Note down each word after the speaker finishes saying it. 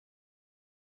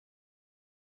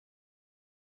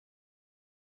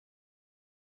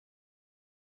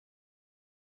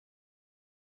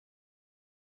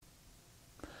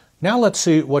Now let's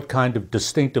see what kind of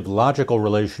distinctive logical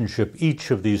relationship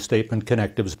each of these statement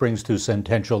connectives brings to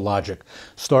sentential logic,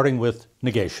 starting with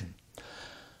negation.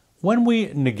 When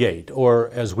we negate, or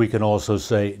as we can also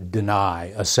say,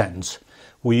 deny a sentence,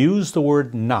 we use the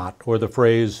word not or the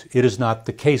phrase, "it is not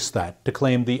the case that," to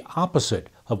claim the opposite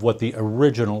of what the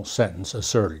original sentence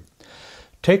asserted.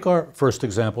 Take our first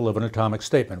example of an atomic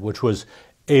statement, which was,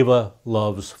 "Ava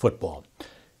loves football."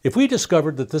 If we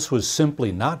discovered that this was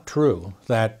simply not true,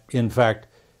 that, in fact,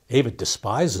 Ava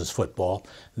despises football,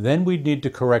 then we'd need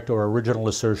to correct our original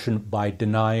assertion by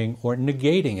denying or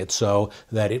negating it so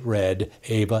that it read,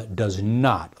 "Ava does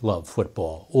not love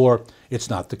football," or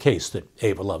 "it's not the case that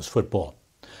Ava loves football."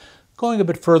 Going a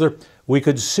bit further, we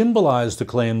could symbolize the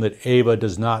claim that Ava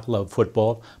does not love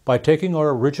football by taking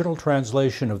our original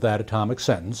translation of that atomic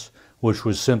sentence, which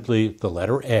was simply the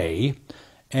letter A,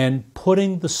 and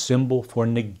putting the symbol for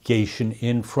negation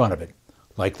in front of it,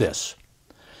 like this.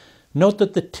 Note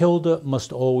that the tilde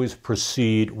must always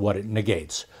precede what it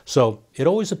negates, so it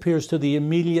always appears to the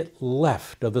immediate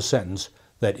left of the sentence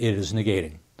that it is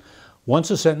negating.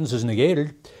 Once a sentence is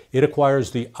negated, it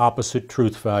acquires the opposite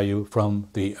truth value from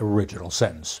the original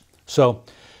sentence. So,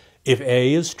 if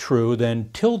A is true, then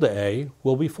tilde A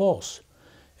will be false.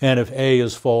 And if A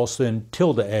is false, then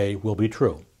tilde A will be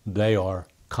true. They are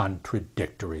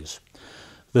contradictories.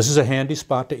 This is a handy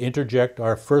spot to interject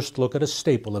our first look at a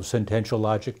staple of sentential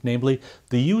logic, namely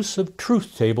the use of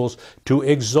truth tables to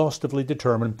exhaustively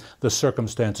determine the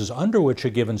circumstances under which a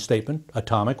given statement,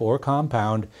 atomic or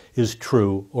compound, is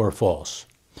true or false.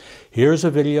 Here's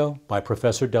a video by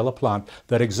Professor Delaplante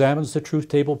that examines the truth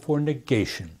table for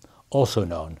negation, also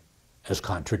known as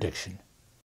contradiction.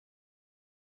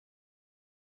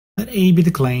 Let A be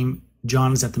the claim,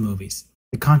 John is at the movies.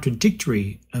 The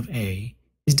contradictory of A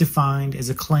is defined as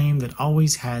a claim that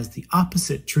always has the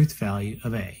opposite truth value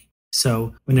of A.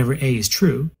 So, whenever A is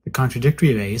true, the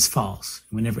contradictory of A is false.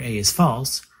 And whenever A is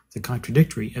false, the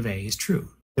contradictory of A is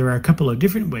true. There are a couple of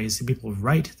different ways that people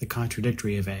write the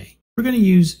contradictory of A. We're going to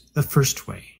use the first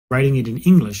way, writing it in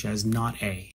English as not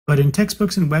A. But in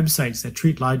textbooks and websites that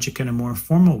treat logic in a more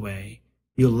formal way,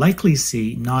 you'll likely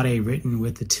see not A written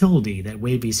with the tilde, that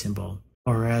wavy symbol,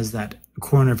 or as that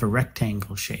corner of a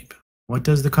rectangle shape. What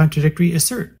does the contradictory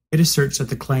assert? It asserts that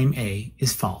the claim A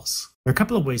is false. There are a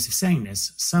couple of ways of saying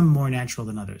this, some more natural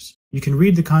than others. You can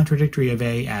read the contradictory of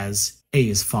A as A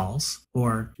is false,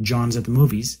 or John's at the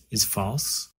movies is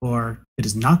false, or it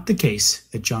is not the case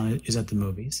that John is at the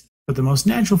movies. But the most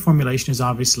natural formulation is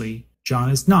obviously John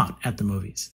is not at the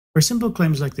movies. For simple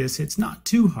claims like this, it's not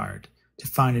too hard to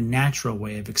find a natural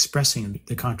way of expressing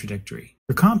the contradictory.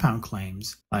 For compound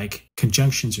claims, like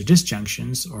conjunctions or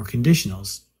disjunctions or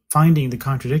conditionals, finding the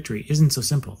contradictory isn't so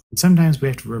simple. And sometimes we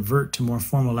have to revert to more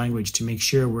formal language to make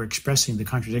sure we're expressing the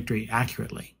contradictory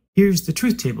accurately. Here's the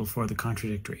truth table for the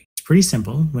contradictory. It's pretty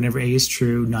simple. Whenever A is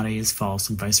true, not A is false,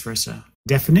 and vice versa.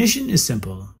 Definition is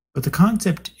simple, but the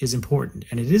concept is important,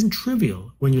 and it isn't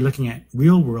trivial when you're looking at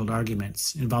real-world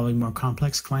arguments involving more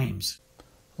complex claims.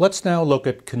 Let's now look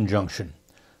at conjunction.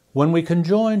 When we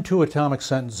conjoin two atomic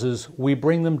sentences, we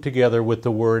bring them together with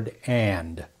the word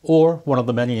and, or one of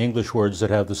the many English words that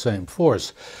have the same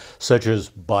force, such as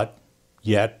but,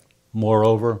 yet,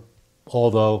 moreover,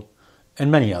 although,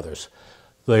 and many others.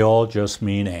 They all just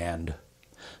mean and.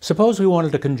 Suppose we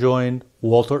wanted to conjoin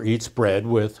Walter eats bread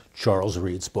with Charles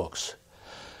reads books.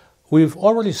 We've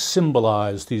already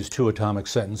symbolized these two atomic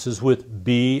sentences with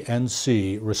B and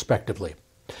C, respectively.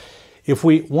 If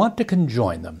we want to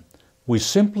conjoin them, we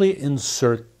simply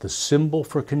insert the symbol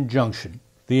for conjunction,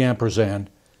 the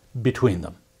ampersand, between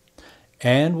them.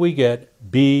 And we get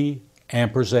B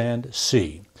ampersand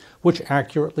C, which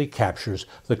accurately captures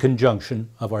the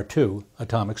conjunction of our two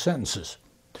atomic sentences.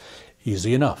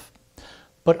 Easy enough.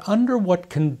 But under what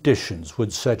conditions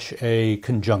would such a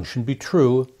conjunction be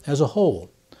true as a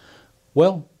whole?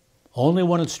 Well, only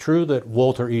when it's true that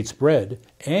Walter eats bread,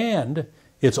 and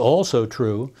it's also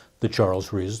true that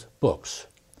Charles reads books.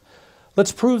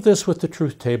 Let's prove this with the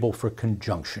truth table for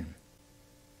conjunction,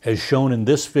 as shown in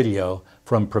this video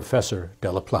from Professor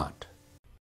Delaplante.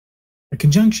 A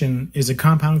conjunction is a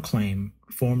compound claim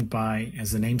formed by,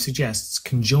 as the name suggests,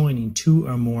 conjoining two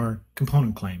or more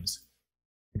component claims.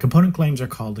 The component claims are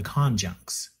called the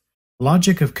conjuncts. The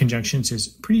logic of conjunctions is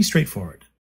pretty straightforward.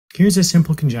 Here's a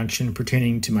simple conjunction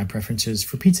pertaining to my preferences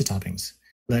for pizza toppings.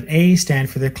 Let A stand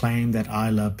for the claim that I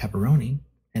love pepperoni,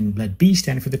 and let B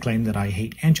stand for the claim that I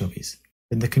hate anchovies.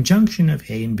 Then the conjunction of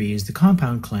A and B is the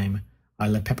compound claim, I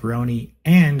love pepperoni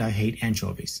and I hate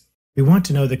anchovies. We want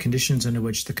to know the conditions under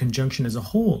which the conjunction as a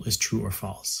whole is true or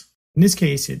false. In this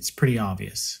case, it's pretty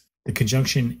obvious. The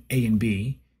conjunction A and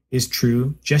B is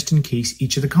true just in case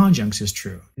each of the conjuncts is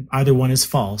true. If either one is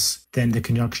false, then the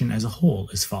conjunction as a whole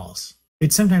is false.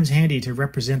 It's sometimes handy to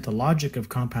represent the logic of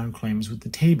compound claims with the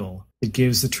table. It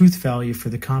gives the truth value for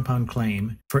the compound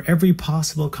claim for every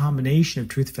possible combination of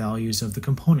truth values of the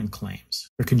component claims.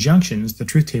 For conjunctions, the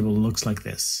truth table looks like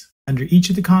this. Under each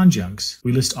of the conjuncts,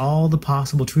 we list all the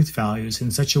possible truth values in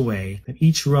such a way that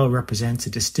each row represents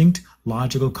a distinct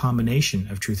logical combination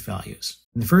of truth values.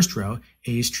 In the first row,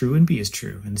 A is true and B is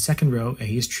true. In the second row, A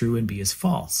is true and B is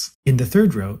false. In the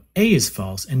third row, A is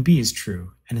false and B is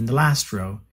true. And in the last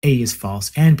row, A is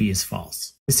false and B is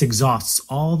false. This exhausts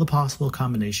all the possible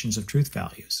combinations of truth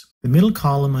values. The middle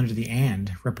column under the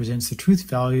AND represents the truth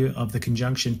value of the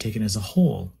conjunction taken as a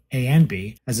whole, A and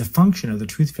B, as a function of the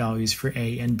truth values for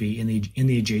A and B in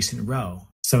the adjacent row.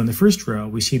 So in the first row,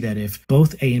 we see that if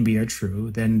both A and B are true,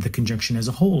 then the conjunction as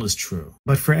a whole is true.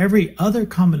 But for every other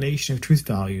combination of truth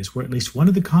values where at least one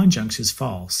of the conjuncts is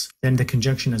false, then the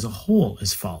conjunction as a whole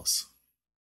is false.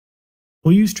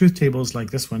 We'll use truth tables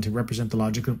like this one to represent the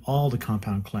logic of all the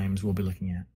compound claims we'll be looking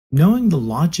at. Knowing the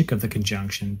logic of the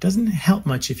conjunction doesn't help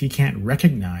much if you can't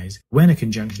recognize when a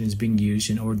conjunction is being used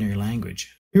in ordinary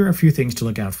language. Here are a few things to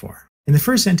look out for. In the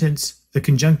first sentence, the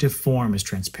conjunctive form is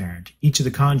transparent. Each of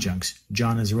the conjuncts,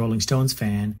 John is a Rolling Stones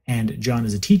fan and John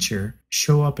is a teacher,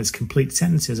 show up as complete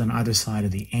sentences on either side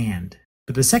of the AND.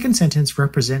 But the second sentence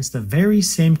represents the very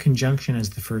same conjunction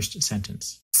as the first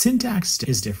sentence. Syntax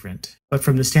is different, but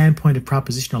from the standpoint of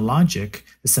propositional logic,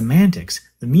 the semantics,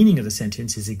 the meaning of the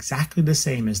sentence is exactly the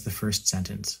same as the first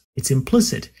sentence. It's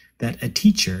implicit that a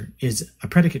teacher is a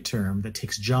predicate term that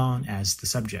takes John as the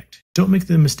subject. Don't make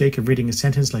the mistake of reading a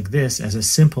sentence like this as a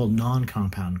simple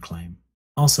non-compound claim.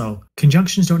 Also,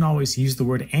 conjunctions don't always use the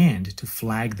word and to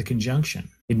flag the conjunction.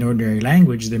 In ordinary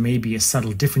language, there may be a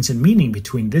subtle difference in meaning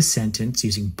between this sentence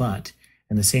using but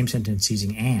and the same sentence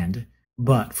using and.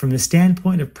 But from the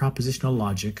standpoint of propositional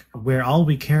logic, where all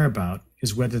we care about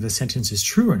is whether the sentence is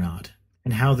true or not,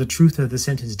 and how the truth of the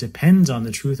sentence depends on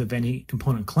the truth of any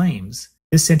component claims,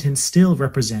 this sentence still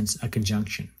represents a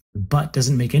conjunction. But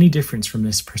doesn't make any difference from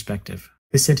this perspective.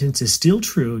 This sentence is still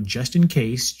true just in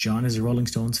case John is a Rolling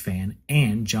Stones fan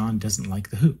and John doesn't like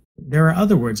The Who. There are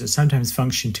other words that sometimes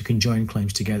function to conjoin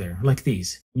claims together, like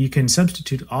these. You can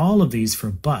substitute all of these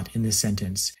for but in this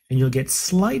sentence, and you'll get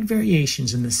slight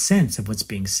variations in the sense of what's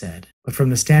being said. But from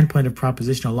the standpoint of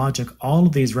propositional logic, all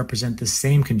of these represent the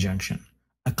same conjunction,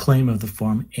 a claim of the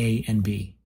form A and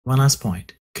B. One last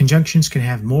point. Conjunctions can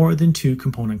have more than two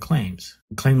component claims.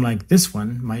 A claim like this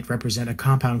one might represent a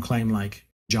compound claim like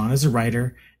John is a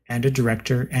writer and a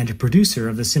director and a producer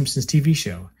of The Simpsons TV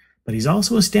show, but he's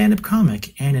also a stand-up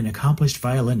comic and an accomplished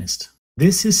violinist.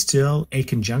 This is still a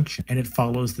conjunction, and it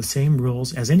follows the same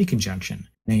rules as any conjunction.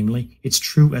 Namely, it's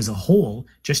true as a whole,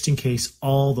 just in case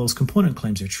all those component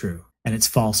claims are true, and it's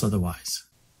false otherwise.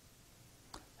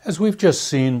 As we've just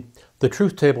seen, the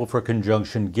truth table for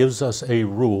conjunction gives us a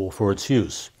rule for its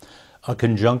use. A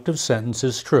conjunctive sentence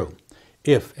is true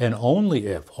if and only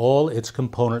if all its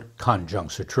component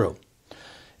conjuncts are true.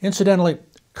 Incidentally,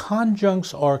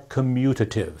 conjuncts are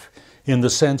commutative in the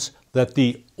sense that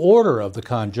the order of the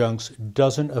conjuncts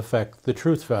doesn't affect the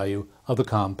truth value of the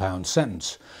compound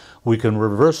sentence. We can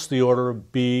reverse the order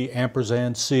of B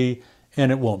ampersand C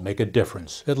and it won't make a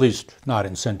difference, at least not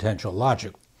in sentential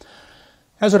logic.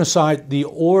 As an aside, the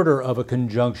order of a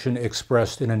conjunction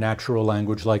expressed in a natural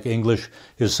language like English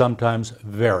is sometimes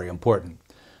very important.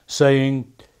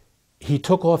 Saying, he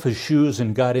took off his shoes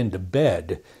and got into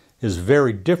bed is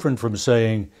very different from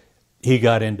saying, he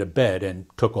got into bed and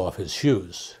took off his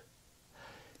shoes.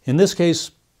 In this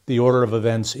case, the order of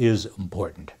events is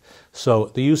important, so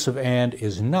the use of and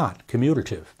is not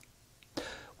commutative.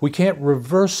 We can't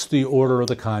reverse the order of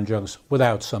the conjuncts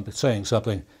without saying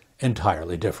something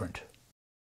entirely different.